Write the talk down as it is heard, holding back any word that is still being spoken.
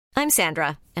I'm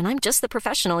Sandra, and I'm just the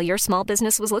professional your small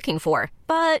business was looking for.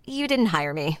 But you didn't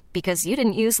hire me because you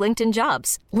didn't use LinkedIn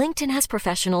Jobs. LinkedIn has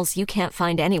professionals you can't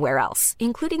find anywhere else,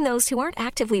 including those who aren't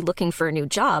actively looking for a new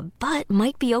job, but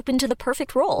might be open to the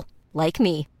perfect role, like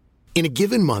me. In a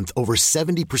given month, over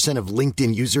 70% of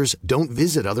LinkedIn users don't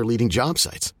visit other leading job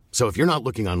sites. So if you're not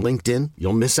looking on LinkedIn,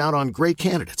 you'll miss out on great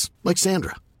candidates like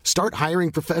Sandra. Start hiring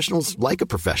professionals like a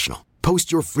professional.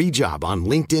 Post your free job on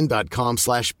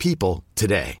linkedin.com/people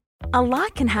today. A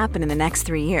lot can happen in the next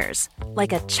 3 years.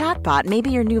 Like a chatbot may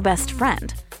be your new best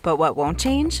friend. But what won't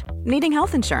change? Needing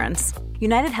health insurance.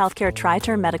 United Healthcare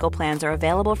Tri-Term Medical Plans are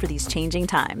available for these changing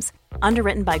times.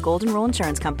 Underwritten by Golden Rule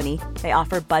Insurance Company, they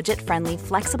offer budget-friendly,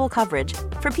 flexible coverage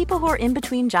for people who are in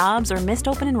between jobs or missed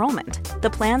open enrollment. The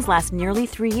plans last nearly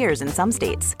 3 years in some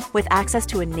states, with access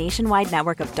to a nationwide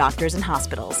network of doctors and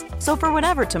hospitals. So for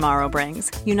whatever tomorrow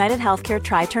brings, United Healthcare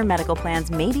Tri-Term Medical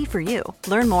Plans may be for you.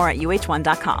 Learn more at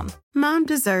uh1.com. Mom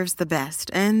deserves the best,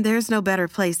 and there's no better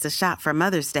place to shop for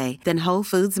Mother's Day than Whole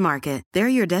Foods Market. They're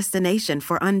your destination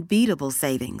for unbeatable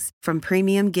savings, from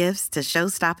premium gifts to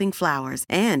show-stopping flowers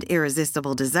and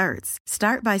irresistible desserts.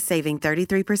 Start by saving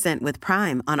 33% with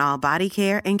Prime on all body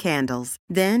care and candles.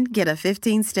 Then get a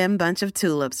 15-stem bunch of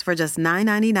tulips for just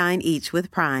 $9.99 each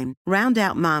with Prime. Round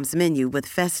out Mom's menu with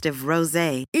festive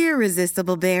rosé,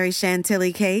 irresistible berry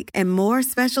chantilly cake, and more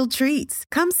special treats.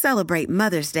 Come celebrate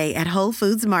Mother's Day at Whole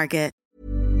Foods Market.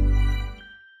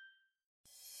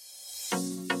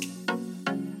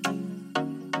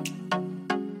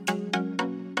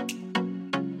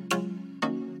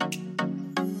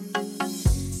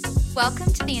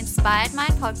 Welcome to the Inspired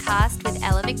Mind podcast with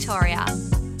Ella Victoria.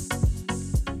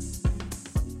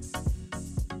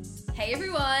 Hey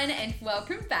everyone, and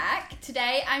welcome back.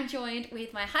 Today I'm joined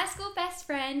with my high school best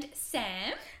friend,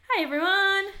 Sam. Hi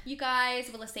everyone. You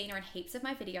guys will have seen her in heaps of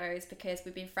my videos because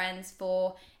we've been friends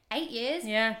for 8 years.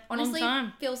 Yeah, honestly, long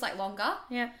time. Feels like longer.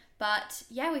 Yeah. But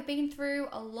yeah, we've been through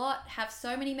a lot, have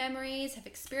so many memories, have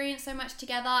experienced so much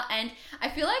together, and I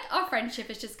feel like our friendship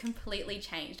has just completely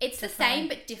changed. It's the same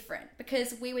but different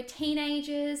because we were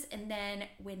teenagers and then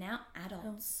we're now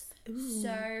adults. Ooh.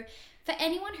 So for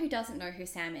anyone who doesn't know who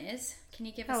Sam is, can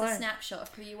you give us a snapshot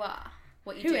of who you are,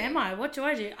 what you do? Who am I? What do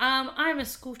I do? I'm a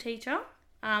school teacher.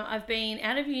 I've been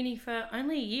out of uni for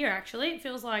only a year actually. It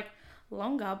feels like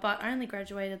longer, but I only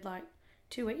graduated like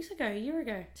 2 weeks ago, a year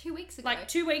ago. 2 weeks ago? Like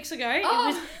 2 weeks ago.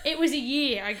 Oh. It was a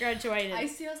year I graduated. I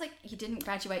see. I was like, you didn't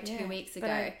graduate 2 weeks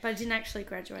ago. But I didn't actually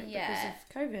graduate because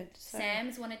of COVID. So.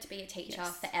 Sam's wanted to be a teacher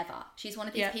forever. She's one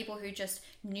of these people who just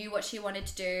knew what she wanted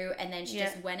to do and then she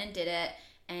just went and did it,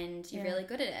 and you're really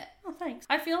good at it. Oh, thanks.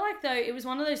 I feel like, though, it was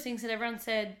one of those things that everyone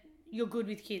said, you're good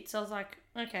with kids. So I was like,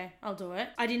 okay, I'll do it.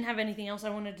 I didn't have anything else I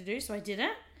wanted to do, so I did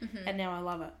it. And now I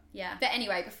love it. Yeah. But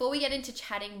anyway, before we get into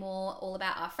chatting more all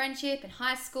about our friendship and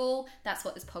high school, that's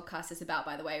what this podcast is about,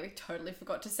 by the way. We totally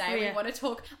forgot to say. We want to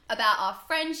talk about our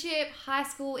friendship, high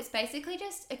school. It's basically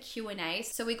just a Q&A.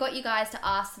 So we got you guys to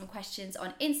ask some questions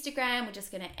on Instagram. We're just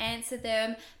going to answer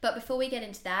them. But before we get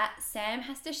into that, Sam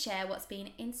has to share what's been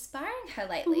inspiring her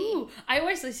lately. Ooh, I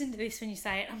always listen to this when you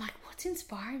say it. I'm like, what's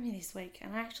inspiring me this week?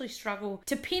 And I actually struggle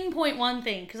to pinpoint one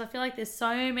thing because I feel like there's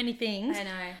so many things. I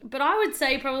know. But I would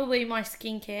say probably my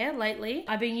skincare lately.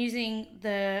 I've been using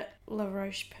the La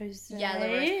Roche-Posay. Yeah, La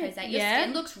Roche-Posay. Your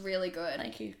skin looks really good.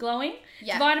 Thank you. Glowing.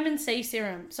 Yeah. Vitamin C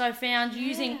serum. So I found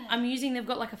they've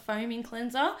got like a foaming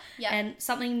cleanser and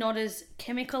something not as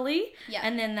chemically. Yeah.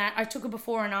 And then I took a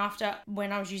before and after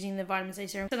when I was using the vitamin C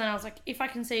serum. So then I was like, if I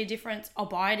can see a difference, I'll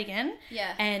buy it again.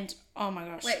 Yeah. And oh my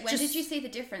gosh. Wait, when did you see the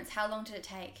difference? How long did it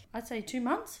take? I'd say 2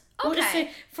 months. Okay. We'll just say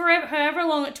however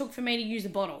long it took for me to use a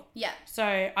bottle. Yeah. So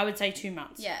I would say 2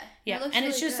 months. Yeah. Yeah. And really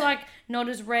it's just good. like not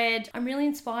as red. I'm really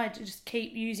inspired to just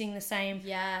keep using the same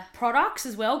products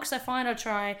as well, because I find I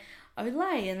try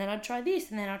Olay and then I'd try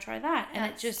this and then I'd try that. And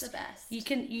That's it just the best.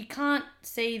 You can't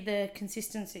see the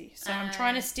consistency. So I'm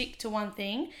trying to stick to one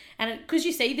thing, and because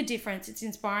you see the difference, it's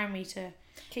inspiring me to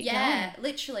keep going.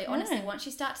 Literally. Honestly, once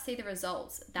you start to see the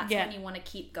results, that's when you want to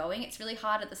keep going. It's really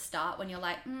hard at the start when you're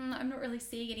like, I'm not really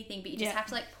seeing anything, but you just have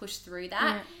to like push through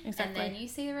that and then you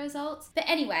see the results. But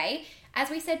anyway, as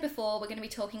we said before, we're going to be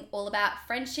talking all about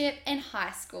friendship and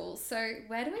high school. So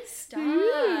where do we start?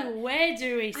 Ooh, where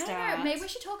do we start? I don't know. Maybe we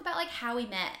should talk about like how we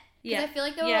met. Because Yeah. I feel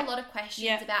like there were a lot of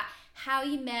questions about how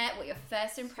you met, what your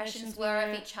first impressions were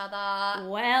of each other.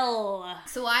 Well,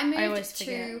 So I moved always to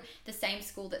forget. the same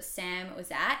school that Sam was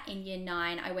at in year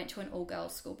 9. I went to an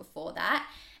all-girls school before that,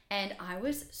 and I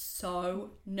was so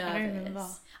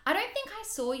nervous. I don't think I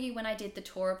saw you when I did the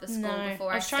tour of the school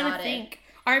before I was started. trying to think.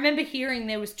 I remember hearing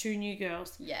there was 2 new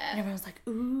girls. Yeah. And everyone was like,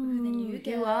 ooh, new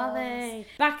who are girls. they?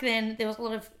 Back then, there was a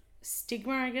lot of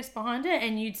stigma, I guess, behind it,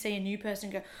 and you'd see a new person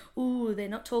go, ooh, they're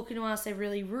not talking to us, they're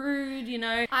really rude, you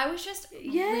know. I was just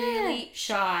really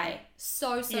shy.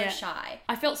 So shy.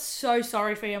 I felt so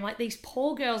sorry for you. I'm like, these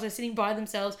poor girls are sitting by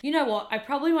themselves. You know what? I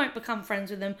probably won't become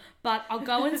friends with them, but I'll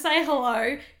go and say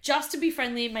hello just to be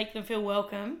friendly and make them feel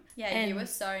welcome. Yeah, and you were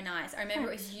so nice. I remember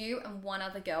it was you and one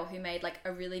other girl who made like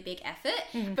a really big effort.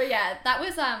 But yeah, that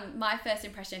was my first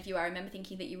impression of you. I remember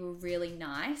thinking that you were really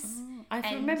nice.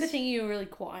 I remember thinking you were really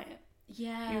quiet.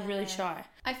 Yeah. You're really shy.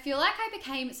 I feel like I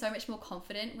became so much more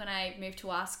confident when I moved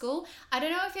to our school. I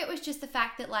don't know if it was just the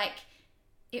fact that like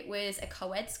it was a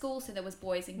co-ed school, so there was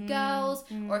boys and girls,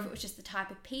 or if it was just the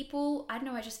type of people. I don't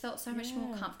know, I just felt so much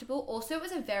more comfortable. Also, it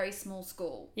was a very small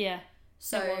school. Yeah.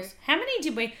 So how many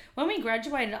did we, when we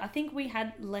graduated, I think we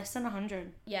had less than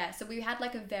 100. Yeah, so we had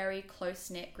like a very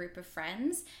close-knit group of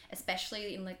friends,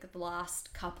 especially in like the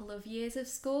last couple of years of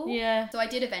school. Yeah. So I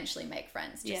did eventually make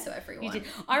friends, just so everyone knows.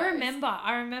 I remember,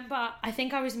 I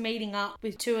think I was meeting up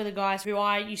with two of the guys who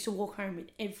I used to walk home with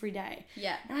every day.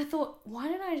 Yeah. And I thought, why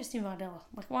didn't I just invite Ella?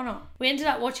 Like, why not? We ended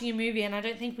up watching a movie and I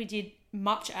don't think we did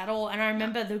much at all. And I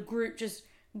remember the group just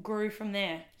grew from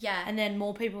there. Yeah. And then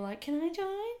more people were like, can I join?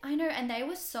 I know, and they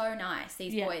were so nice,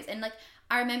 these boys. And like,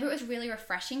 I remember it was really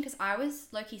refreshing because I was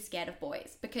low-key scared of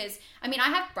boys because, I mean, I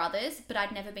have brothers, but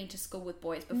I'd never been to school with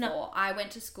boys before. No. I went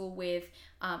to school with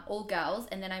all girls,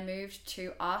 and then I moved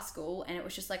to our school, and it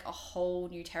was just like a whole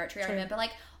new territory. True. I remember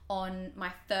like on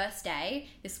my first day,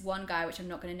 this one guy, which I'm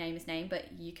not going to name his name, but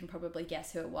you can probably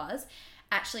guess who it was,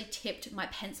 actually tipped my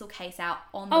pencil case out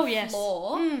on the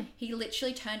floor. He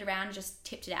literally turned around and just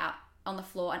tipped it out on the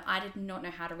floor, and I did not know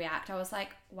how to react. I was like,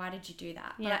 why did you do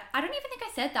that? Yeah. But I don't even think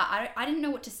I said that. I didn't know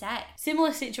what to say.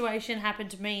 Similar situation happened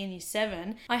to me in year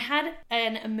 7. I had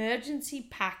an emergency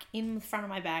pack in the front of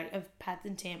my bag of pads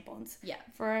and tampons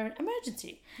for an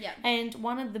emergency. Yeah. And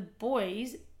one of the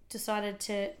boys decided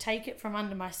to take it from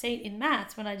under my seat in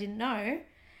maths when I didn't know,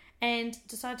 and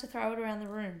decided to throw it around the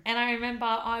room. And I remember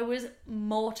I was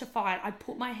mortified. I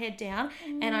put my head down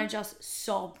and I just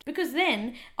sobbed. Because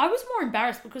then I was more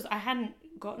embarrassed because I hadn't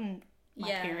gotten my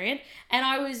period. And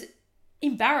I was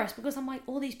embarrassed because I'm like,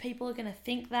 all these people are going to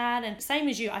think that. And same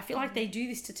as you, I feel like they do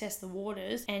this to test the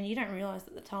waters. And you don't realise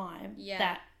at the time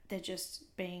that they're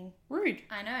just being rude.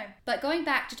 I know. But going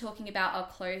back to talking about our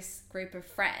close group of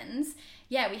friends,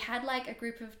 we had like a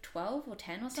group of 12 or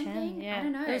 10 or something. 10, yeah. I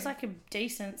don't know. It was like a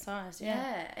decent size,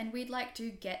 Yeah, and we'd like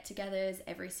do get-togethers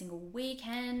every single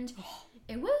weekend.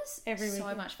 It was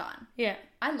so much fun. Yeah.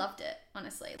 I loved it,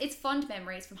 honestly. It's fond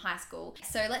memories from high school.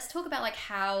 So let's talk about like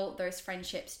how those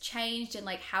friendships changed and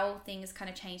like how things kind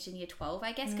of changed in year 12,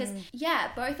 I guess. Because,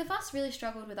 both of us really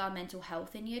struggled with our mental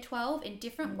health in year 12 in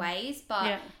different ways.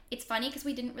 But it's funny because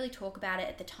we didn't really talk about it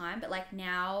at the time. But like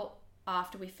now,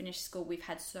 after we finished school, we've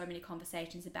had so many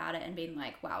conversations about it and been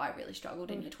like, wow, I really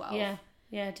struggled in year 12.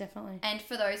 Yeah, definitely. And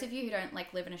for those of you who don't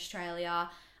like live in Australia,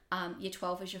 year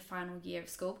 12 is your final year of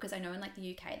school, because I know in like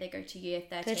the UK they go to year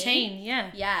 13.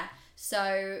 Yeah.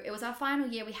 So it was our final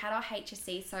year. We had our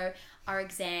HSC, so our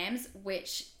exams,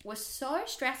 which was so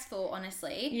stressful,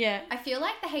 honestly. Yeah. I feel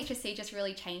like the HSC just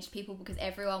really changed people because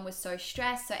everyone was so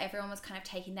stressed. So everyone was kind of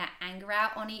taking that anger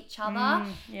out on each other.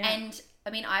 And I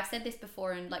mean, I've said this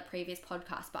before in like previous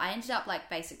podcasts, but I ended up like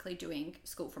basically doing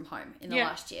school from home in the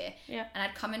last year. Yeah. And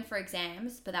I'd come in for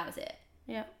exams, but that was it.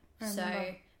 Yeah. So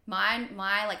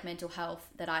my like mental health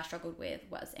that I struggled with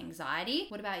was anxiety.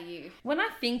 What about you? When I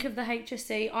think of the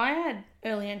HSC, I had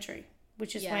early entry,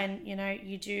 which is when, you know,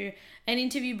 you do an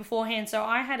interview beforehand. So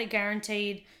I had a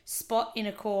guaranteed spot in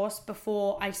a course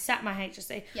before I sat my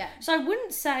HSC. Yeah. So I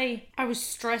wouldn't say I was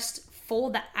stressed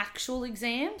for the actual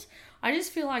exams. I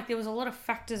just feel like there was a lot of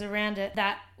factors around it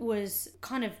that was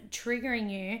kind of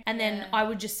triggering you. And then I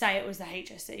would just say it was the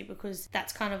HSC because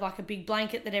that's kind of like a big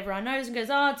blanket that everyone knows and goes,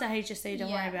 oh, it's a HSC,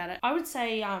 don't worry about it. I would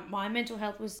say my mental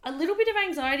health was a little bit of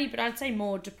anxiety, but I'd say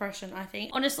more depression, I think.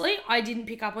 Honestly, I didn't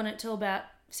pick up on it till about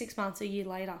 6 months, a year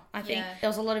later. I think there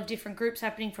was a lot of different groups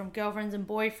happening, from girlfriends and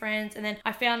boyfriends, and then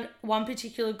I found one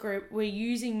particular group were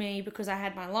using me because I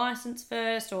had my license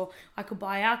first, or I could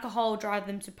buy alcohol, drive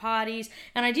them to parties,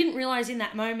 and I didn't realize in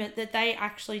that moment that they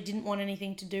actually didn't want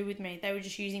anything to do with me. They were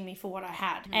just using me for what I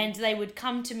had, and they would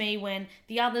come to me when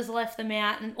the others left them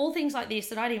out, and all things like this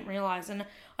that I didn't realize. And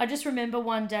I just remember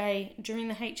one day during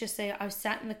the HSC, I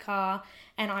sat in the car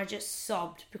and I just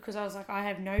sobbed because I was like, I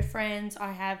have no friends,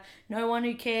 I have no one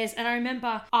who cares. And I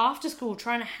remember after school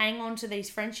trying to hang on to these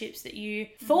friendships that you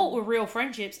thought were real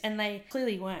friendships, and they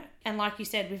clearly weren't. And like you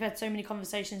said, we've had so many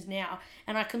conversations now,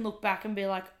 and I can look back and be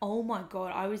like, oh my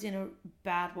God, I was in a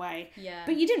bad way. Yeah.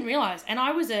 But you didn't realise. And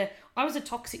I was a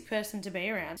toxic person to be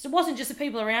around. So it wasn't just the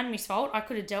people around me's fault. I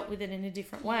could have dealt with it in a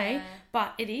different way. Yeah.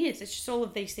 But it is. It's just all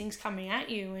of these things coming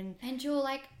at you. And you're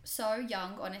like so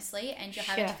young, honestly, and you're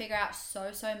having to figure out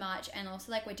so much. And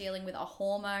also like we're dealing with our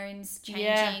hormones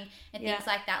changing and things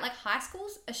like that. Like high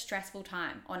school's a stressful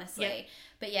time, honestly. Yeah.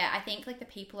 But yeah, I think like the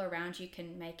people around you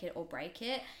can make it or break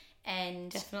it. And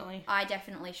definitely, I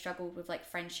definitely struggled with like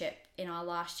friendship in our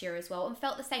last year as well, and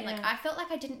felt the same. Like I felt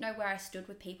like I didn't know where I stood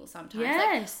with people sometimes.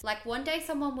 Yes. Like one day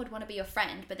someone would want to be your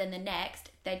friend, but then the next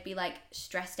they'd be like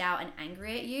stressed out and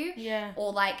angry at you. Yeah.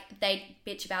 Or like they'd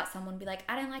bitch about someone, be like,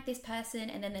 I don't like this person,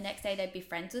 and then the next day they'd be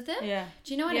friends with them. Yeah.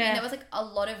 Do you know what I mean? There was like a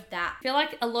lot of that. I feel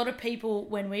like a lot of people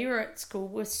when we were at school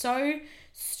were so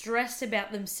stressed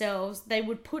about themselves, they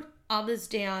would put others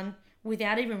down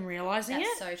without even realizing it.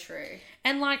 That's so true.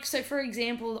 And like, so for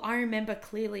example, I remember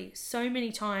clearly so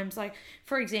many times, like,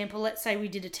 for example, let's say we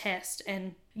did a test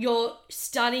and you're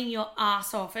studying your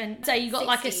ass off and say you got 60.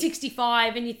 like a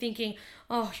 65 and you're thinking,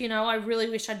 oh, you know, I really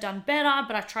wish I'd done better,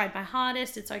 but I tried my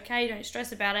hardest. It's okay. Don't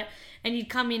stress about it. And you'd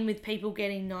come in with people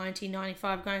getting 90,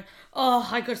 95 going, oh,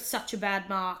 I got such a bad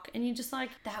mark. And you're just like...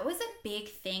 That was a big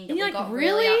thing that we like, got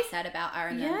really upset about, I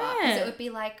remember. Because it would be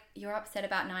like, you're upset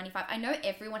about 95. I know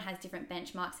everyone has different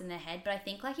benchmarks in their head, but I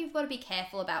think like you've got to be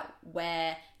careful about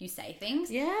where you say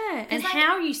things. Yeah, and like,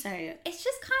 how you say it. It's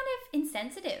just kind of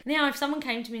insensitive. Now, if someone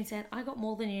came to me and said, I got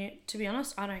more than you, to be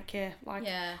honest, I don't care. Like,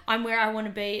 yeah. I'm where I want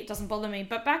to be. It doesn't bother me.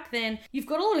 But back then, you've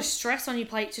got a lot of stress on your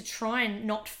plate to try and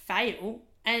not fail.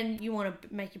 And you want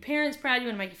to make your parents proud, you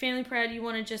want to make your family proud, you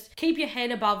want to just keep your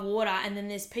head above water, and then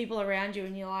there's people around you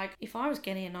and you're like, if I was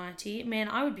getting a 90, man,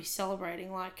 I would be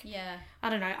celebrating. Like, yeah.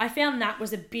 I don't know. I found that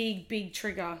was a big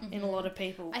trigger in a lot of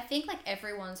people. I think like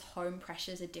everyone's home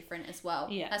pressures are different as well.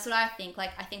 Yeah. That's what I think.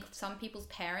 Like, I think some people's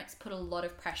parents put a lot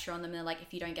of pressure on them. They're like,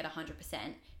 if you don't get 100%,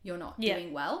 you're not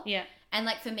doing well. Yeah. And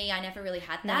like for me, I never really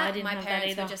had that. No, I didn't My have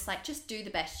parents that were just like, just do the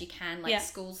best you can. Like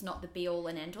school's not the be all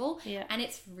and end all. Yeah. And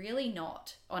it's really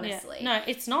not, honestly. Yeah. No,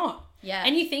 it's not. Yeah.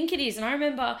 And you think it is. And I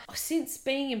remember since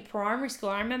being in primary school,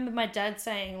 I remember my dad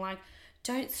saying like,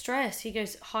 don't stress. He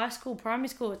goes, high school, primary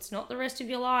school, it's not the rest of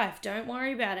your life. Don't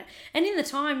worry about it. And in the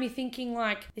time, you're thinking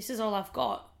like, this is all I've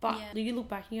got. But you look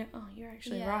back and you go, oh, you're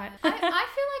actually right. I feel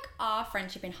like our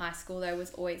friendship in high school, though,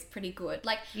 was always pretty good.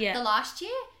 Like, the last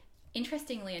year,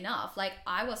 interestingly enough, like,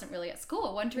 I wasn't really at school.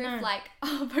 I wonder if, like,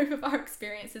 both of our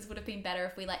experiences would have been better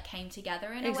if we, like, came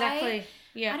together in a way. Exactly.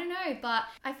 Yeah. I don't know, but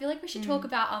I feel like we should talk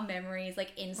about our memories,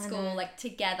 like, in school, like,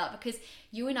 together, because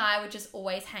you and I would just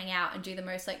always hang out and do the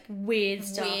most, like, weird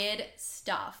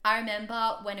stuff. I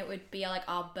remember when it would be, like,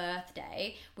 our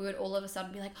birthday, we would all of a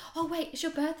sudden be like, oh, wait, it's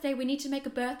your birthday. We need to make a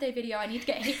birthday video. I need to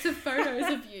get heaps of photos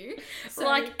of you. So,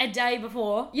 like, a day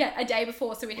before. Yeah, a day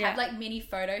before. So we'd have, like, mini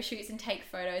photo shoots and take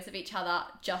photos of each other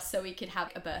just so we could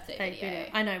have a birthday video.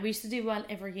 I know. We used to do one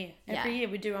every year. Every year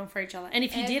we'd do one for each other. And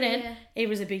if you Every didn't, year. it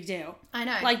was a big deal. I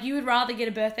know. Like, you would rather get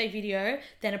a birthday video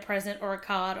than a present or a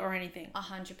card or anything.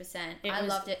 100%. I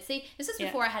loved it. See, this was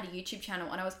before I had a YouTube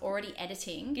channel and I was already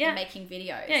editing and making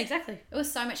videos. Yeah, exactly. It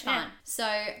was so much fun. So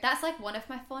that's like one of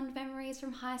my fond memories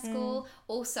from high school.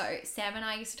 Also, Sam and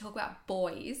I used to talk about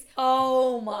boys.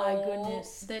 Oh my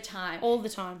goodness. All the time. All the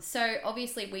time. So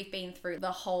obviously we've been through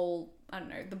the whole, I don't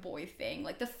know, the boy thing.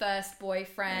 Like the first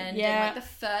boyfriend and like the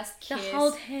first kiss. The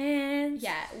hold hands.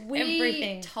 Yeah.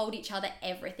 We told each other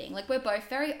everything. Like we're both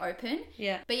very open.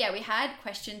 Yeah. But yeah, we had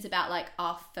questions about like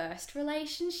our first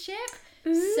relationship.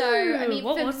 Ooh, so, I mean,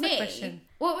 what for was me, the question?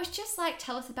 Well, it was just like,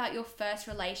 tell us about your first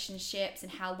relationships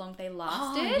and how long they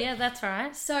lasted. Oh, yeah, that's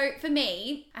right. So, for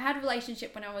me, I had a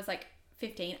relationship when I was like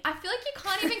 15. I feel like you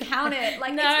can't even count it.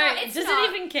 Like, no, it's does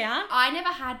not. it even count? I never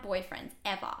had boyfriends,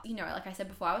 ever. You know, like I said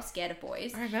before, I was scared of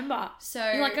boys. I remember. So,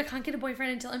 you're like, I can't get a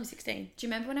boyfriend until I'm 16. Do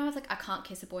you remember when I was like, I can't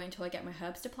kiss a boy until I get my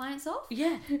Herbst appliance off?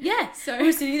 Yeah, yeah. So I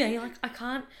was sitting there, you're like,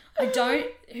 I don't,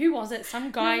 who was it?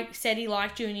 Some guy said he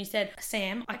liked you and you said,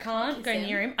 Sam, I can't go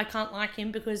near him. I can't like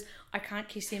him because I can't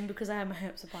kiss him because I have my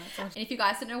Herbst appliance on. And if you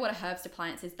guys don't know what a Herbst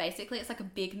appliance is, basically it's like a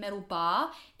big metal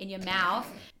bar in your mouth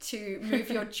to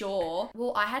move your jaw.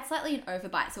 Well, I had slightly an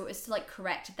overbite, so it was to like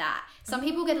correct that. Some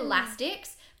people get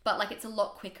elastics, but like it's a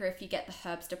lot quicker if you get the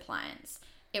Herbst appliance.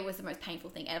 It was the most painful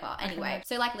thing ever. Anyway,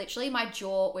 so like literally my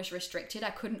jaw was restricted.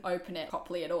 I couldn't open it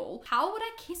properly at all. How would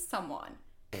I kiss someone?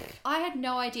 I had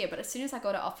no idea, but as soon as I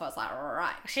got it off, I was like,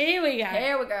 right. Here we go.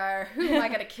 Here we go. Who am I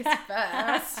going to kiss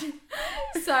first?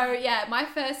 So, yeah, my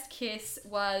first kiss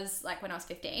was like when I was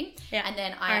 15. Yeah. And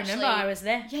then I remember I was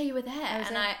there. Yeah, you were there.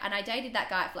 I dated that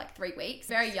guy for like 3 weeks.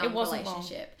 Very young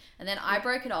relationship. And then I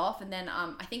broke it off. And then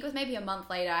I think it was maybe a month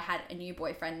later, I had a new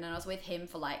boyfriend. And I was with him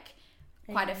for like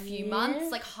quite a few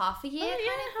months, like half a year kind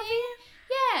of thing.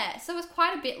 Yeah, so it was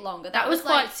quite a bit longer. That was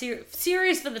quite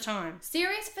serious for the time.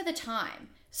 Serious for the time.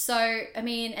 So, I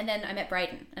mean, and then I met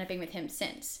Braden, and I've been with him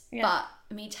since. Yeah. But,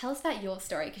 I mean, tell us about your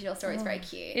story, because your story is very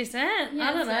cute. Is it? Yeah,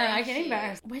 I don't know. I get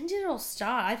embarrassed. When did it all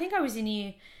start? I think I was in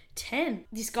year 10.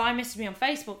 This guy messaged me on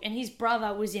Facebook, and his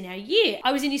brother was in our year.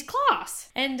 I was in his class.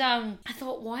 And I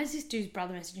thought, why is this dude's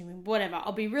brother messaging me? Whatever.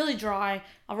 I'll be really dry.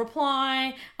 I'll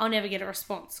reply. I'll never get a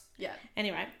response. Yeah.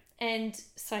 Anyway. And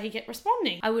so he kept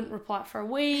responding. I wouldn't reply for a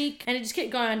week. And it just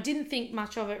kept going on. Didn't think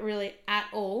much of it really at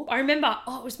all. I remember,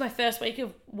 it was my first week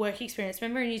of work experience.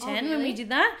 Remember in year 10 when we did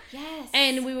that? Yes.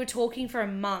 And we were talking for a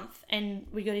month and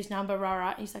we got his number,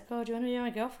 rah. He's like, oh, do you want to be my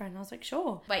girlfriend? I was like,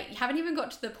 sure. Wait, you haven't even got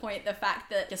to the point, the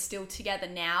fact that you're still together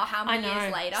now. How many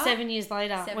years later? 7 years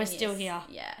later. We're still here.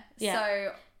 Yeah.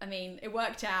 So, I mean, it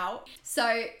worked out.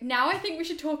 So now I think we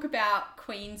should talk about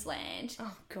Queensland.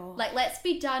 Oh, God. Like, let's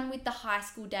be done with the high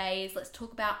school days. Let's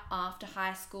talk about after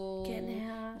high school. Getting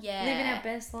out. Yeah. Living our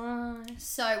best life.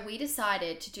 So we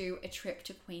decided to do a trip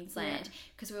to Queensland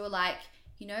because we were like,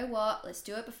 you know what? Let's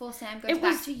do it before Sam goes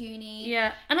back to uni.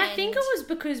 Yeah. And I think it was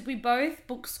because we both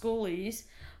booked schoolies,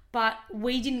 but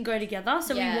we didn't go together.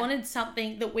 So we wanted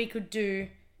something that we could do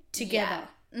together. Yeah.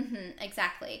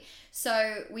 Exactly.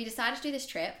 So we decided to do this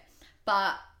trip,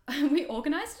 but we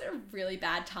organised it at a really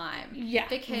bad time. Yeah,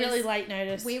 because really late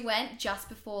notice. We went just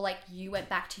before like you went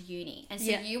back to uni, and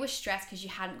so you were stressed because you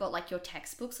hadn't got like your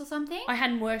textbooks or something. I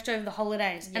hadn't worked over the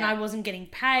holidays, and I wasn't getting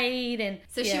paid, and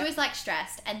so she was like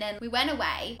stressed. And then we went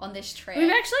away on this trip.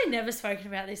 We've actually never spoken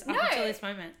about this up until this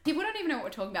moment. People don't even know what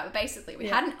we're talking about, but basically we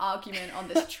had an argument on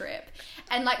this trip,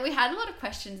 and like we had a lot of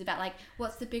questions about like,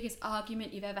 what's the biggest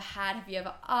argument you've ever had? Have you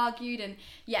ever argued? And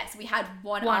yes, we had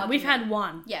one argument. We've had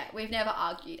one. Yeah, we've never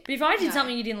argued. But if I did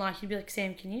something you didn't like, you'd be like,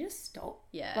 Sam, can you just stop?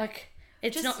 Yeah. Like,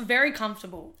 it's not very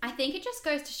comfortable. I think it just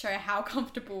goes to show how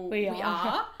comfortable we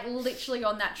are. Literally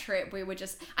on that trip, we were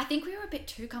just, I think we were a bit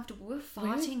too comfortable. We were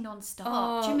farting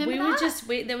nonstop. Do you remember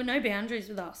that? There were no boundaries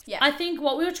with us. Yeah. I think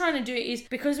what we were trying to do is,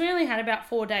 because we only had about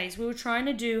 4 days, we were trying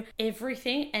to do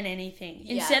everything and anything.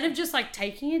 Yeah. Instead of just like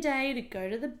taking a day to go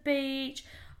to the beach,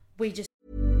 we just...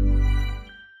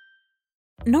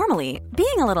 Normally,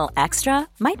 being a little extra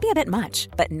might be a bit much,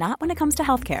 but not when it comes to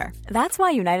healthcare. That's why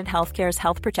United Healthcare's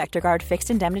Health Protector Guard fixed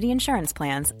indemnity insurance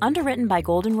plans, underwritten by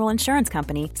Golden Rule Insurance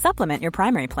Company, supplement your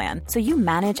primary plan so you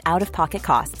manage out-of-pocket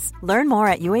costs. Learn more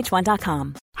at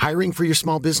UH1.com. Hiring for your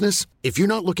small business? If you're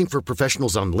not looking for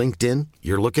professionals on LinkedIn,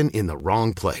 you're looking in the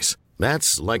wrong place.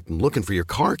 That's like looking for your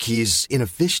car keys in a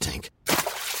fish tank.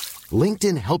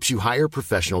 LinkedIn helps you hire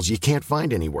professionals you can't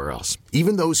find anywhere else,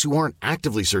 even those who aren't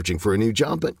actively searching for a new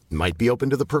job but might be open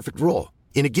to the perfect role.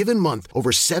 In a given month,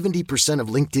 over 70% of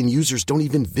LinkedIn users don't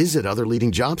even visit other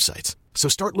leading job sites. So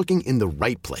start looking in the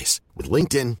right place. With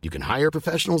LinkedIn, you can hire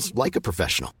professionals like a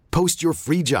professional. Post your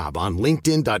free job on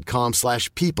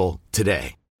linkedin.com/people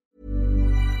today.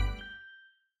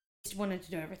 Wanted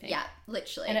to do everything. Yeah,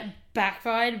 literally. And it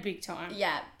backfired big time.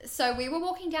 Yeah. So we were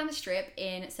walking down the strip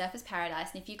in Surfers Paradise,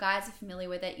 and if you guys are familiar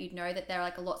with it, you'd know that there are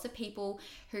like lots of people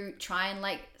who try and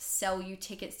like sell you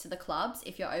tickets to the clubs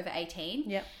if you're over 18.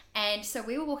 Yep. And so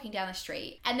we were walking down the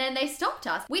street, and then they stopped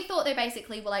us. We thought they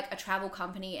basically were like a travel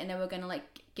company, and they were going to like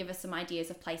give us some ideas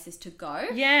of places to go.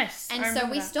 Yes. And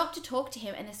so we stopped to talk to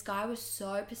him, and this guy was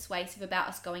so persuasive about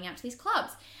us going out to these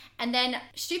clubs. And then,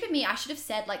 stupid me, I should have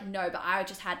said like no, but I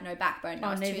just had no backbone and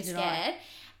I was too scared.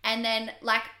 And then,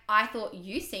 like, I thought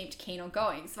you seemed keen on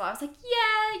going. So I was like,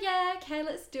 yeah, okay,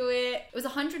 let's do it. It was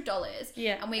 $100.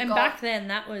 Yeah, and back then,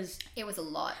 it was a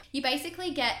lot. You basically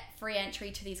get free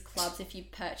entry to these clubs if you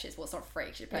purchase. Well, it's not free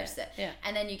because you purchase it. Yeah.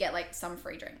 And then you get, like, some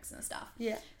free drinks and stuff.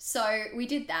 Yeah. So we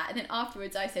did that. And then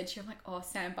afterwards, I said to you, I'm like, oh,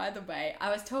 Sam, by the way, I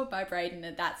was told by Braden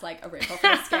that that's, like, a rip-off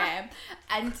or a scam.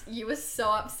 And you were so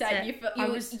upset.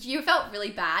 You felt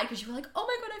really bad because you were like, oh,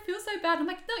 my God, I feel so bad. I'm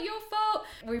like, not your fault.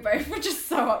 We both were just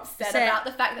so upset about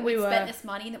the fact that we spent this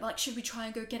money, and that we're like, should we try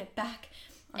and go get it back?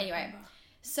 Anyway,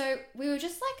 so we were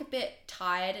just like a bit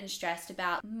tired and stressed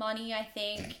about money, I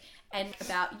think, and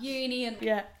about uni and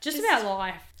just about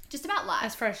life. just about life.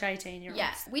 As fresh 18-year-olds.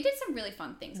 Yeah. We did some really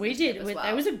fun things. We on did. Trip as well.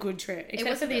 It was a good trip.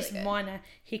 Except for this really good. minor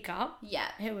hiccup. Yeah.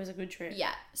 It was a good trip.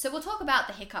 Yeah. So we'll talk about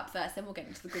the hiccup first, then we'll get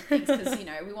into the good things because, you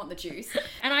know, we want the juice.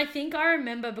 And I think I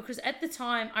remember, because at the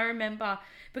time,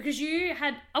 because you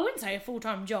had, I wouldn't say a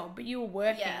full-time job, but you were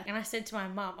working. Yeah. And I said to my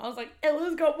mum, I was like,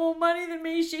 Ella's got more money than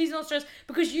me. She's not stressed.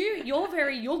 Because you're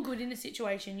good in a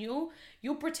situation.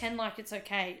 You'll pretend like it's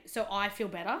okay, so I feel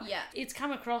better. Yeah. It's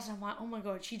come across and I'm like, oh my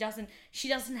God, she doesn't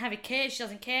have a care. She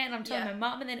doesn't care. And I'm telling my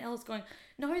mum, and then Ella's going,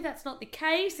 no, that's not the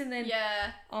case. And then,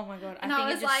 oh my God, I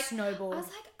think it just snowballed. I was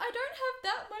like, I don't have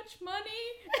that much money.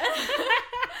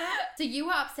 So you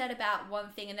were upset about one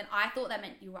thing, and then I thought that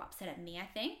meant you were upset at me, I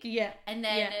think. Yeah. And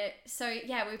then,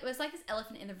 it was like this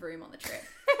elephant in the room on the trip.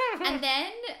 And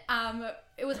then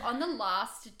it was on the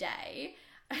last day.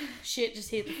 Shit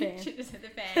just hit the fan. Shit just hit the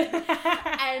fan.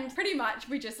 And pretty much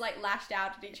we just like lashed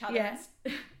out at each other. Yeah.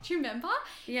 Do you remember?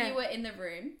 Yeah. You were in the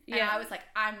room and Yeah. I was like,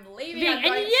 I'm leaving.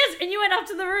 And you went up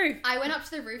to the roof. I went up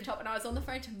to the rooftop and I was on the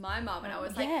phone to my mum and I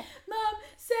was like, Yeah. Mum,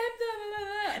 Sam, blah,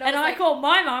 blah, blah. And I called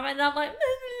my mum and I'm like,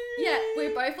 yeah, we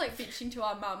were both like bitching to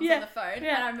our mums on the phone.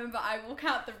 Yeah. And I remember I walk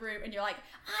out the room and you're like,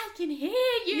 I can hear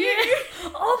you. Yeah.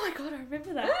 Oh my God, I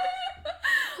remember that.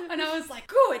 And I was like,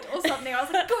 good, or something. I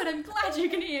was like, good, I'm glad you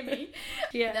can hear me.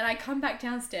 Yeah. Then I come back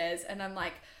downstairs and I'm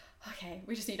like, okay,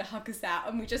 we just need to hug this out.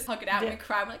 And we just hug it out and we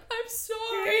cry. We're like, I'm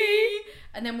sorry.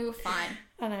 And then we were fine.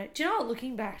 I know. Do you know what,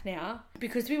 looking back now,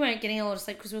 because we weren't getting a lot of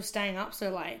sleep because we were staying up so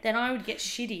late, then I would get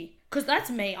shitty. Because that's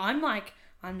me. I'm like,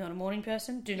 I'm not a morning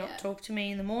person. Do not talk to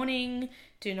me in the morning.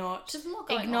 Do not Just a lot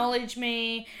going acknowledge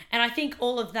me. And I think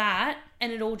all of that,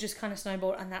 and it all just kind of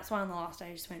snowballed. And that's why on the last day,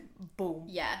 it just went boom.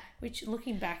 Yeah. Which,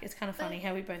 looking back, it's kind of funny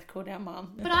how we both called our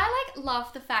mum. But I like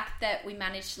love the fact that we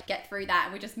managed to get through that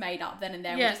and we just made up then and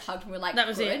there. Yeah. We just hugged and we were like, that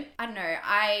was good. it. I don't know.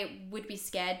 I would be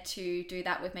scared to do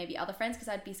that with maybe other friends because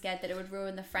I'd be scared that it would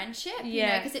ruin the friendship. You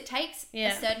know, because it takes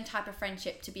a certain type of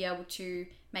friendship to be able to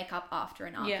make up after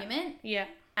an argument. Yeah.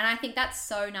 And I think that's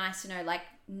so nice to know, like,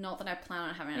 not that I plan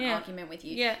on having an argument with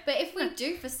you. Yeah. But if we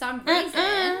do, for some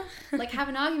reason, like, have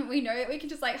an argument, we know that we can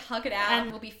just, like, hug it out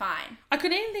and we'll be fine. I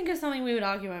couldn't even think of something we would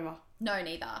argue over. No,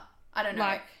 neither. I don't know.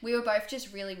 Like, we were both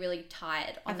just really, really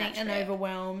tired on that trip. And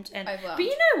overwhelmed. But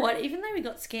you know what? Even though we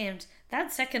got scammed,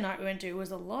 that second night we went to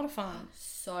was a lot of fun.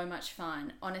 So much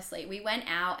fun. Honestly, we went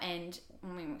out and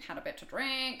we had a bit to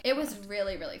drink. It was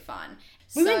really, really fun.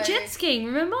 We went jet skiing,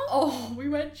 remember? Oh, we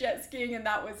went jet skiing and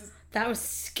that was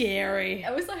scary.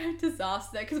 It was like a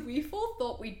disaster because we all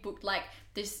thought we'd booked like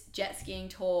this jet skiing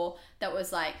tour that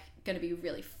was like going to be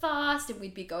really fast and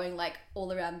we'd be going like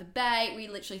all around the bay. We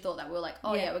literally thought that. We were like,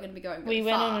 oh yeah, we're going to be going really far.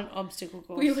 We went on an obstacle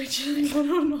course. We literally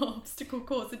went on an obstacle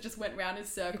course and just went round in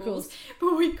circles.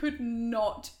 But we could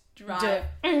not drive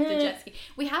the jet ski.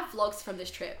 We have vlogs from this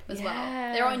trip as well.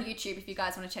 They're on YouTube if you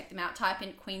guys want to check them out. Type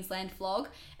in Queensland vlog,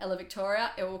 Ella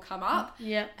Victoria, it will come up.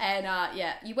 Yeah. And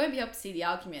you won't be able to see the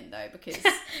argument though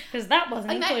because that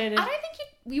wasn't included. I don't think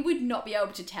we would not be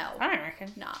able to tell. I don't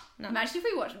reckon. Nah. Imagine if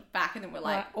we watched it back and then we're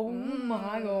like, oh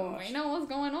my gosh. We know what's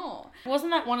going on. Wasn't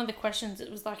that one of the questions?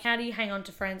 It was like, how do you hang on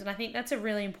to friends? And I think that's a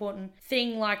really important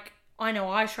thing. Like, I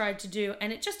know I tried to do,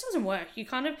 and it just doesn't work. You've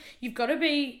got to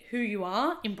be who you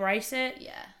are, embrace it.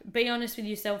 Yeah. Be honest with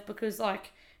yourself because,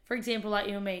 like, for example, like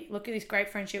you and me, look at this great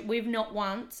friendship. We've not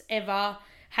once ever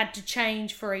had to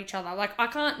change for each other. Like, I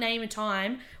can't name a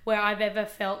time where I've ever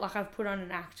felt like I've put on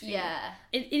an act for you.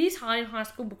 It is hard in high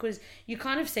school because you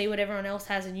kind of see what everyone else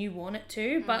has and you want it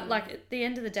to, but, like, at the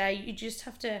end of the day, you just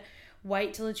have to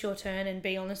wait till it's your turn and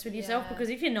be honest with yourself because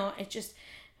if you're not, it just...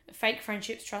 Fake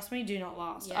friendships, trust me, do not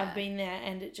last. I've been there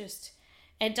and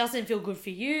it doesn't feel good for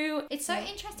you. It's so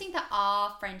interesting that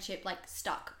our friendship like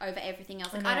stuck over everything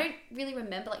else. Like I don't really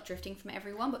remember like drifting from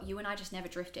everyone, but you and I just never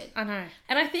drifted. I know.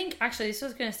 And I think actually this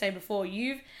was going to say before,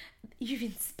 you've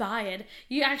inspired.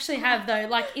 You actually have though,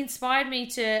 like inspired me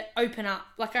to open up.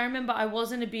 Like I remember I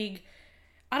wasn't a big...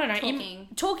 I don't know,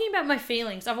 talking about my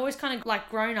feelings. I've always kind of like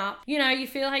grown up. You know, you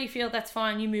feel how you feel, that's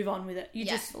fine. You move on with it. You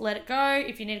just let it go.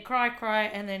 If you need to cry,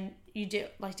 and then you deal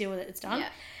with it. It's done. Yeah.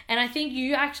 And I think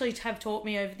you actually have taught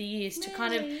me over the years to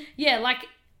kind of, like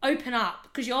open up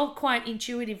because you're quite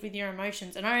intuitive with your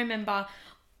emotions. And I remember,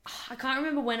 I can't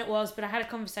remember when it was, but I had a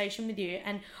conversation with you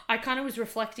and I kind of was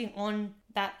reflecting on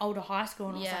that older high school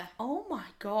and I was like, oh my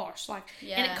gosh. Like,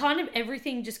 and it kind of,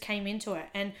 everything just came into it.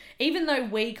 And even though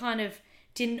we kind of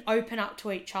didn't open up to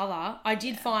each other, I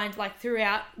did find like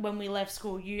throughout when we left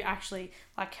school, you actually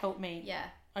like helped me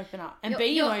open up and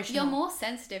be emotional. You're more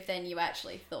sensitive than you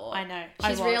actually thought. I know.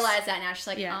 She's realised that now. She's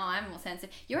like, oh, I'm more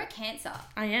sensitive. You're a Cancer.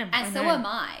 I am. And so am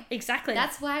I. Exactly.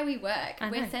 That's why we work.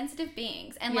 We're sensitive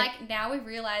beings. And like now we've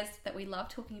realised that we love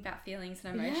talking about feelings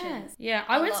and emotions. Yeah.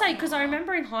 I would say, because I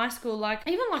remember in high school, like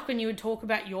even like when you would talk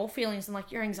about your feelings and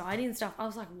like your anxiety and stuff, I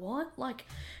was like, what? Like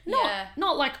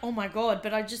not like, oh my God,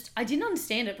 but I didn't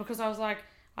understand it because I was like,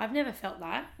 I've never felt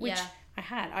that, which I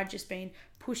had. I'd just been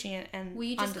pushing it and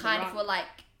you just kind of were like,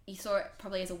 you saw it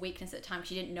probably as a weakness at the time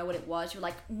because you didn't know what it was. You were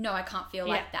like, no, I can't feel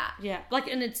like that. Yeah. Like,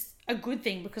 and it's a good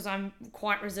thing because I'm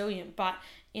quite resilient, but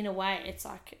in a way it's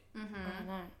like, I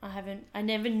don't know. I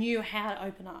never knew how to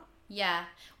open up. Yeah.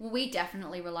 Well, we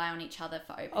definitely rely on each other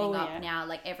for opening up now.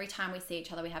 Like, every time we see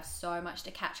each other, we have so much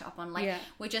to catch up on. Like,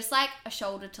 we're just like a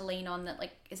shoulder to lean on that,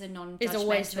 like, is a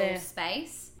non-judgmental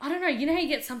space. I don't know. You know how you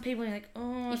get some people and you're like,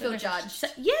 oh, you feel judged.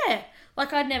 Yeah.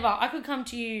 Like, I could come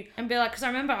to you and be like, because I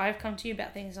remember I've come to you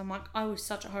about things. I'm like, I was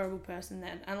such a horrible person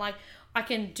then. And like, I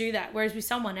can do that. Whereas with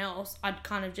someone else, I'd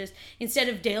kind of just, instead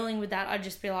of dealing with that, I'd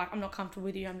just be like, I'm not comfortable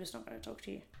with you. I'm just not going to talk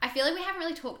to you. I feel like we haven't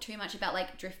really talked too much about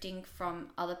like drifting from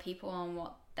other people and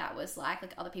what that was like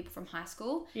other people from high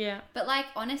school. Yeah. But like,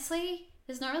 honestly,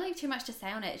 there's not really too much to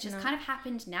say on it. It just kind of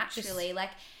happened naturally.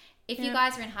 Like, if you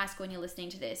guys are in high school and you're listening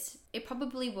to this, it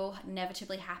probably will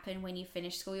inevitably happen when you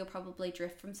finish school. You'll probably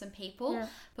drift from some people. Yeah.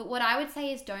 But what I would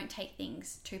say is don't take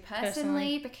things too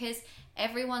personally because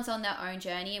everyone's on their own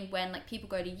journey. And when like people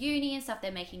go to uni and stuff,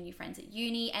 they're making new friends at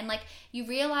uni. And like you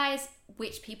realize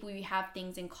which people you have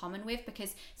things in common with,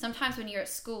 because sometimes when you're at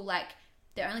school, like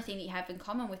the only thing that you have in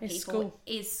common with people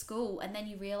is school. And then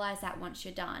you realize that once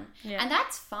you're done. Yeah. And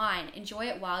that's fine. Enjoy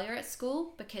it while you're at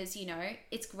school because, you know,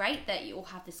 it's great that you all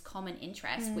have this common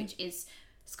interest, which is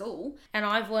school. And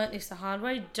I've learnt this the hard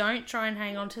way. Don't try and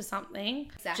hang on to something.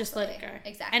 Exactly. Just let it go.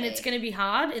 Exactly. And it's going to be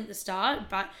hard at the start,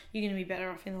 but you're going to be better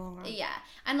off in the long run. Yeah.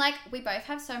 And like, we both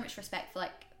have so much respect for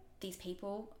like these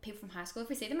people from high school. If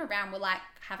we see them around, we'll like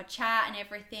have a chat and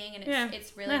everything. And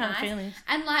it's really nice. Feelings.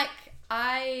 And like,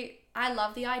 I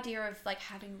love the idea of like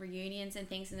having reunions and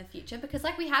things in the future because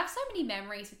like we have so many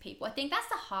memories with people. I think that's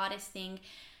the hardest thing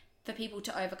for people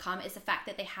to overcome is the fact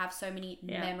that they have so many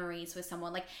memories with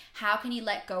someone. Like, how can you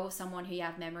let go of someone who you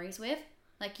have memories with?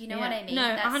 Like, you know what I mean? No,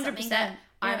 that's 100%. Something that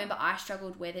I remember I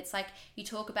struggled with. It's like you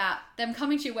talk about them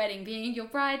coming to your wedding, being your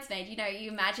bridesmaid. You know,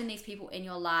 you imagine these people in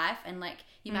your life and like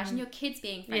you imagine your kids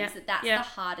being friends. That's the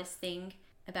hardest thing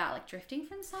about like drifting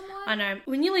from someone. I know.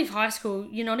 When you leave high school,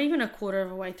 you're not even a quarter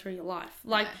of a way through your life.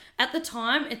 Like at the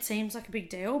time, it seems like a big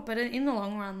deal, but in the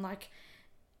long run, like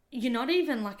you're not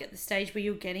even like at the stage where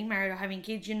you're getting married or having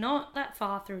kids. You're not that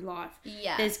far through life.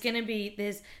 Yeah.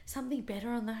 There's something better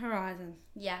on the horizon.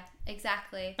 Yeah,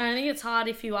 exactly. And I think it's hard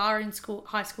if you are in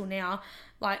high school now.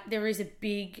 Like there is a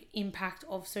big impact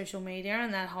of social media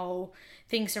and that whole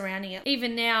thing surrounding it.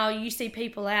 Even now you see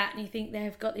people out and you think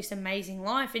they've got this amazing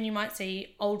life and you might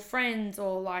see old friends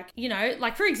or like, you know,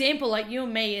 like for example, like you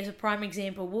and me as a prime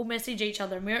example, we'll message each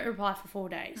other and we won't reply for 4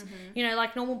 days. Mm-hmm. You know,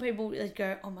 like normal people, they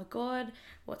go, oh my God,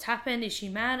 what's happened? Is she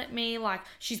mad at me? Like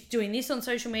she's doing this on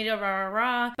social media, rah, rah,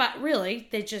 rah. But really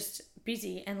they're just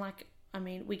busy and like, I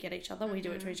mean, we get each other. We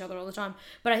do it to each other all the time.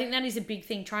 But I think that is a big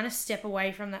thing, trying to step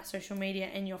away from that social media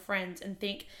and your friends and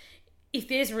think, if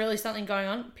there's really something going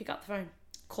on, pick up the phone,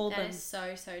 call them. That is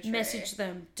so true. Message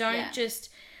them. Don't just...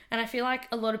 And I feel like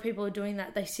a lot of people are doing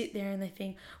that. They sit there and they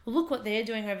think, well, look what they're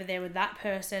doing over there with that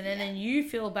person. And then you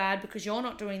feel bad because you're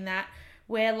not doing that.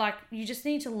 Where, like, you just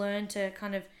need to learn to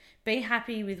kind of be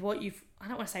happy with what you've... I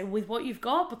don't want to say with what you've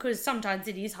got because sometimes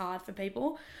it is hard for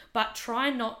people. But try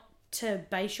not to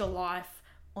base your life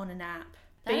on an app.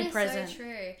 Be present. So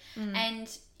true. And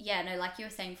yeah, no, like you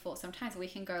were saying before, sometimes we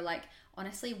can go like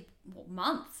honestly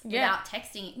months without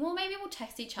texting. Well, maybe we'll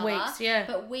text each other,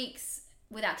 but weeks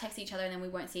without texting each other, and then we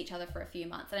won't see each other for a few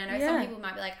months. And I know some people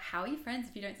might be like, "How are you friends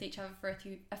if you don't see each other for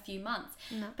a few months?"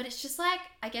 No. But it's just like,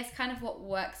 I guess, kind of what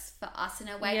works for us in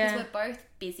a way because we're both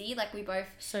busy. Like we both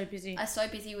are so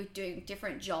busy with doing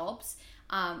different jobs.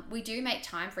 We do make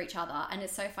time for each other, and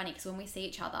it's so funny because when we see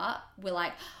each other, we're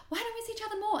like, why don't we see each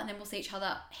other more? And then we'll see each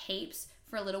other heaps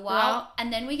for a little while,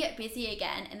 and then we get busy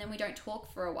again, and then we don't talk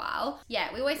for a while.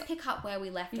 Yeah, we always pick up where we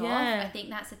left off. I think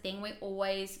that's the thing. We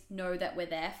always know that we're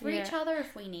there for each other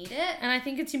if we need it. And I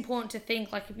think it's important to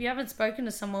think, like, if you haven't spoken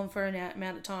to someone for an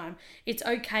amount of time, it's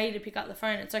okay to pick up the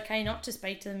phone. It's okay not to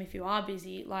speak to them if you are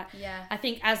busy. Like, I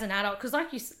think as an adult, because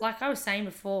like I was saying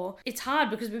before, it's hard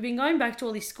because we've been going back to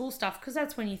all this school stuff because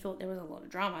that's when you thought there was a lot of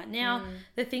drama. Now,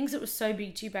 the things that were so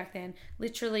big to you back then,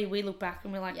 literally we look back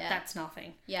and we're like, that's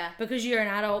nothing. Yeah. Because you're an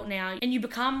adult now and you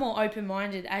become more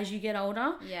open-minded as you get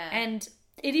older. Yeah. And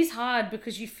it is hard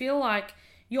because you feel like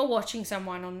you're watching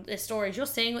someone on their stories, you're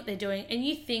seeing what they're doing, and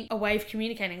you think a way of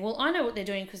communicating, well, I know what they're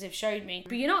doing because they've showed me,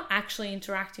 but you're not actually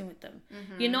interacting with them.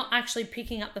 You're not actually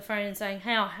picking up the phone and saying,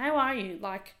 how are you?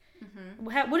 Like,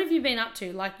 what have you been up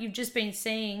to? Like, you've just been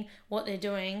seeing what they're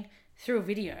doing through a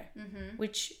video,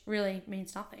 which really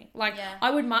means nothing. Like,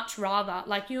 I would much rather,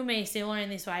 like you and me are similar in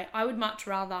this way, I would much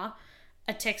rather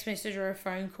a text message or a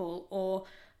phone call, or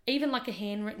even like a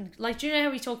handwritten, like, do you know how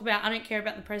we talk about, I don't care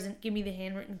about the present, give me the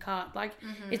handwritten card. Like,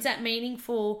 it's that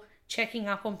meaningful checking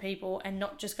up on people and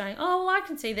not just going, oh, well, I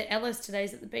can see that Ella's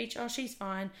today's at the beach. Oh, she's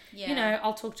fine. Yeah. You know,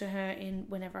 I'll talk to her in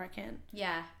whenever I can.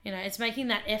 Yeah. You know, it's making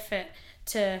that effort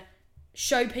to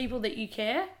show people that you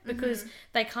care, because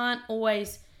they can't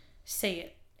always see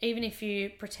it. Even if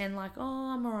you pretend like,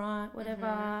 oh, I'm all right,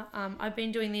 whatever. I've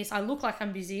been doing this. I look like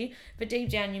I'm busy, but deep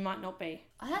down you might not be.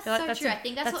 Oh, that's so true. I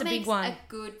think that's what makes a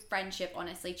good friendship,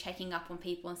 honestly, checking up on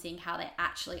people and seeing how they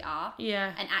actually are.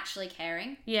 Yeah. And actually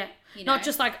caring. Yeah. You know? Not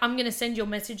just like, I'm going to send your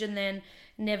message and then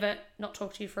never not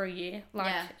talk to you for a year.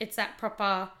 Like, it's that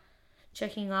proper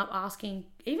checking up, asking,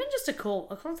 even just a call.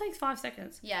 A call takes 5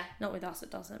 seconds. Yeah. Not with us,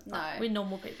 it doesn't. No. We're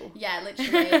normal people. Yeah,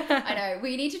 literally. I know.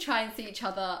 We need to try and see each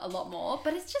other a lot more,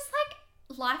 but it's just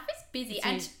like, life is busy.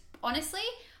 And honestly,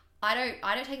 I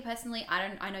don't take it personally.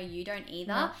 I know you don't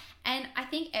either. No. And I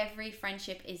think every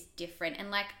friendship is different.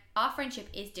 And like, our friendship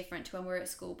is different to when we were at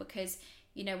school, because,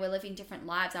 you know, we're living different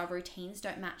lives. Our routines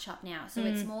don't match up now. So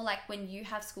it's more like when you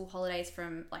have school holidays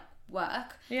from like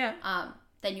work. Yeah.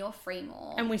 Then you're free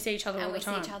more. And we see each other all the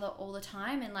time. And we see each other all the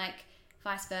time. And like,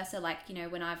 vice versa, like, you know,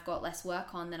 when I've got less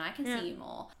work on, then I can see you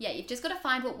more. Yeah, you've just got to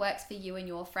find what works for you and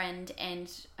your friend,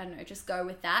 and I don't know, just go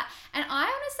with that. And I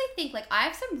honestly think, like, I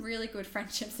have some really good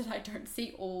friendships that I don't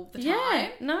see all the time. Yeah,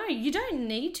 no, you don't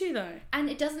need to though. And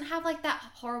it doesn't have like that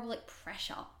horrible like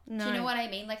pressure. No. Do you know what I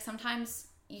mean? Like, sometimes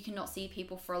you can not see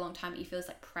people for a long time, but you feel it's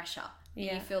like pressure.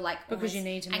 Yeah. You feel like because you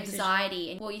need to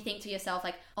anxiety, and well, you think to yourself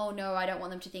like, oh no, I don't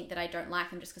want them to think that I don't like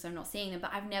them just because I'm not seeing them.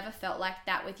 But I've never felt like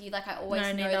that with you. Like, I always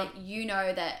know that you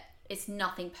know that it's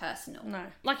nothing personal. No,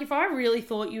 like if I really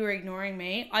thought you were ignoring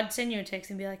me, I'd send you a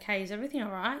text and be like, hey, is everything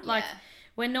all right? Like,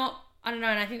 we're not, I don't know.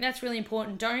 And I think that's really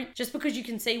important. Don't, just because you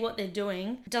can see what they're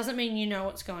doing doesn't mean you know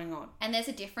what's going on. And there's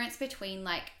a difference between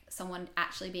like someone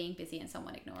actually being busy and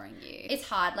someone ignoring you. It's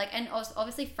hard. Like, and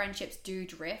obviously friendships do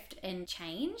drift and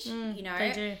change, you know.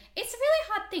 They do. It's a really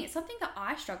hard thing. It's something that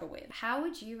I struggle with. How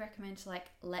would you recommend to like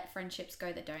let friendships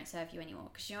go that don't serve you anymore?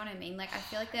 Because you know what I mean? Like, I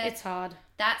feel like it's hard.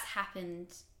 That's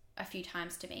happened a few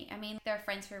times to me. I mean, there are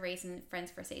friends for a reason, friends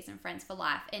for a season, friends for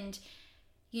life. And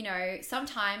you know,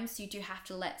 sometimes you do have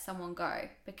to let someone go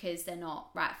because they're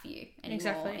not right for you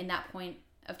anymore in that point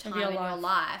of time in your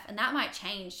life. And that might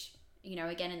change, you know,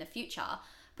 again in the future.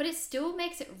 But it still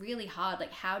makes it really hard.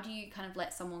 Like, how do you kind of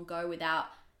let someone go without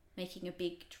making a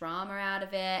big drama out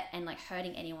of it and like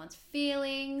hurting anyone's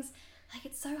feelings? Like,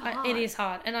 it's so hard. It is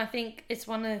hard. And I think it's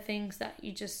one of the things that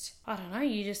you just, I don't know,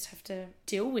 you just have to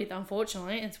deal with,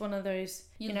 unfortunately. It's one of those,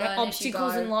 you know,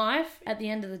 obstacles in life. At the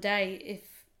end of the day, if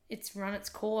it's run its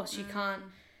course, you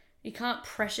can't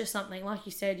pressure something. Like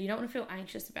you said, you don't want to feel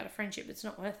anxious about a friendship. It's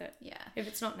not worth it. Yeah. If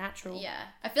it's not natural. Yeah.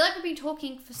 I feel like we've been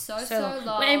talking for so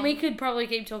long. And we could probably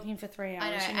keep talking for 3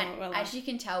 hours. I know. And as you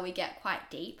can tell, we get quite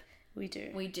deep. We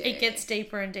do. It gets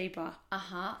deeper and deeper.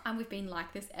 And we've been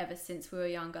like this ever since we were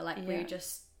younger. Like, we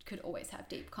just could always have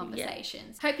deep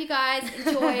conversations. Hope you guys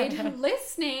enjoyed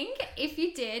listening. If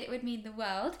you did, it would mean the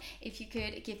world if you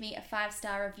could give me a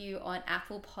 5-star review on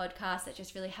Apple Podcasts. That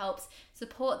just really helps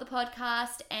support the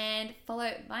podcast. And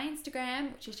follow my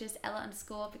Instagram, which is just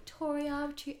Ella_Victoria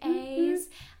with 2 A's.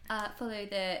 Follow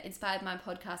the Inspired Mind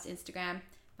Podcast Instagram.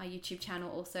 My YouTube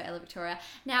channel, also Ella Victoria.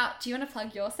 Now, do you want to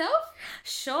plug yourself?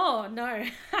 Sure, no.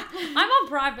 I'm on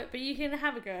private, but you can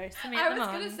have a go. I was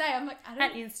going to say, I'm like, I don't...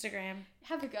 At Instagram.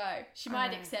 Have a go. She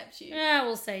might accept you. Yeah,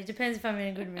 we'll see. Depends if I'm in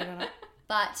a good mood or not.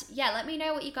 But yeah, let me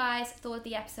know what you guys thought of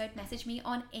the episode. Message me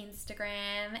on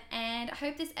Instagram. And I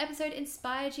hope this episode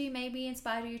inspired you, maybe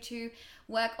inspired you to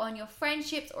work on your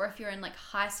friendships, or if you're in like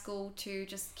high school, to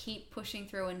just keep pushing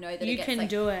through and know that it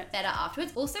gets better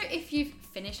afterwards. Also, if you've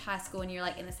finished high school and you're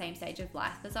like in the same stage of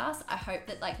life as us, I hope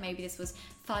that like maybe this was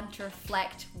fun to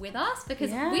reflect with us,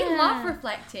 because we love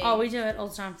reflecting. Oh, we do it all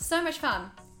the time. So much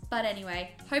fun. But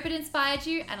anyway, hope it inspired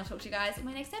you, and I'll talk to you guys in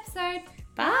my next episode.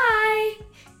 Bye!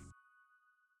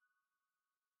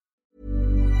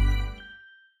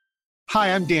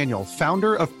 Hi, I'm Daniel,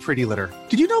 founder of Pretty Litter.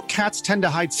 Did you know cats tend to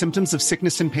hide symptoms of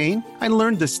sickness and pain? I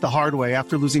learned this the hard way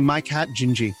after losing my cat,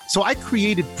 Gingy. So I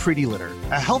created Pretty Litter,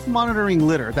 a health monitoring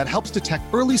litter that helps detect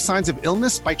early signs of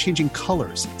illness by changing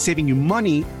colors, saving you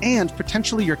money and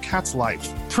potentially your cat's life.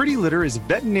 Pretty Litter is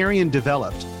veterinarian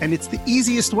developed, and it's the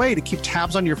easiest way to keep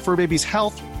tabs on your fur baby's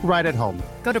health right at home.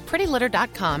 Go to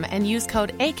prettylitter.com and use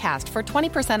code ACAST for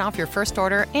 20% off your first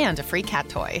order and a free cat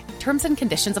toy. Terms and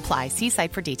conditions apply. See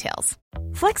site for details.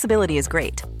 Flexibility is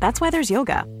great. That's why there's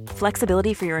yoga.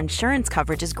 Flexibility for your insurance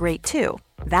coverage is great too.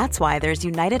 That's why there's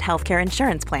United Healthcare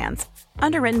Insurance Plans.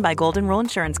 Underwritten by Golden Rule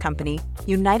Insurance Company,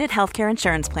 United Healthcare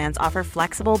Insurance Plans offer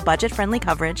flexible, budget-friendly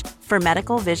coverage for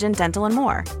medical, vision, dental, and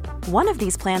more. One of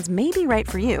these plans may be right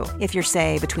for you if you're,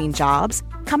 say, between jobs,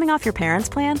 coming off your parents'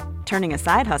 plan, turning a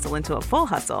side hustle into a full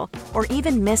hustle, or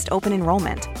even missed open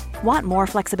enrollment. Want more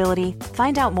flexibility?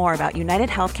 Find out more about United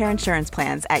Healthcare Insurance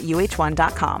Plans at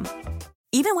uh1.com.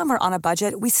 Even when we're on a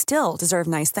budget, we still deserve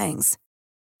nice things.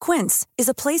 Quince is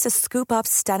a place to scoop up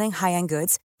stunning high-end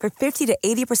goods for 50 to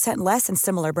 80% less than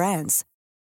similar brands.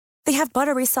 They have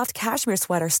buttery soft cashmere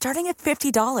sweaters starting at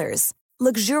 $50,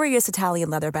 luxurious Italian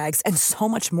leather bags, and so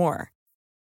much more.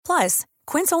 Plus,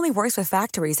 Quince only works with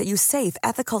factories that use safe,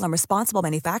 ethical, and responsible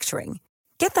manufacturing.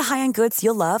 Get the high-end goods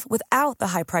you'll love without the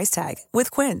high price tag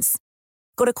with Quince.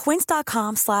 Go to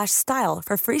quince.com/style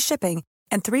for free shipping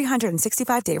and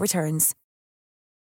 365-day returns.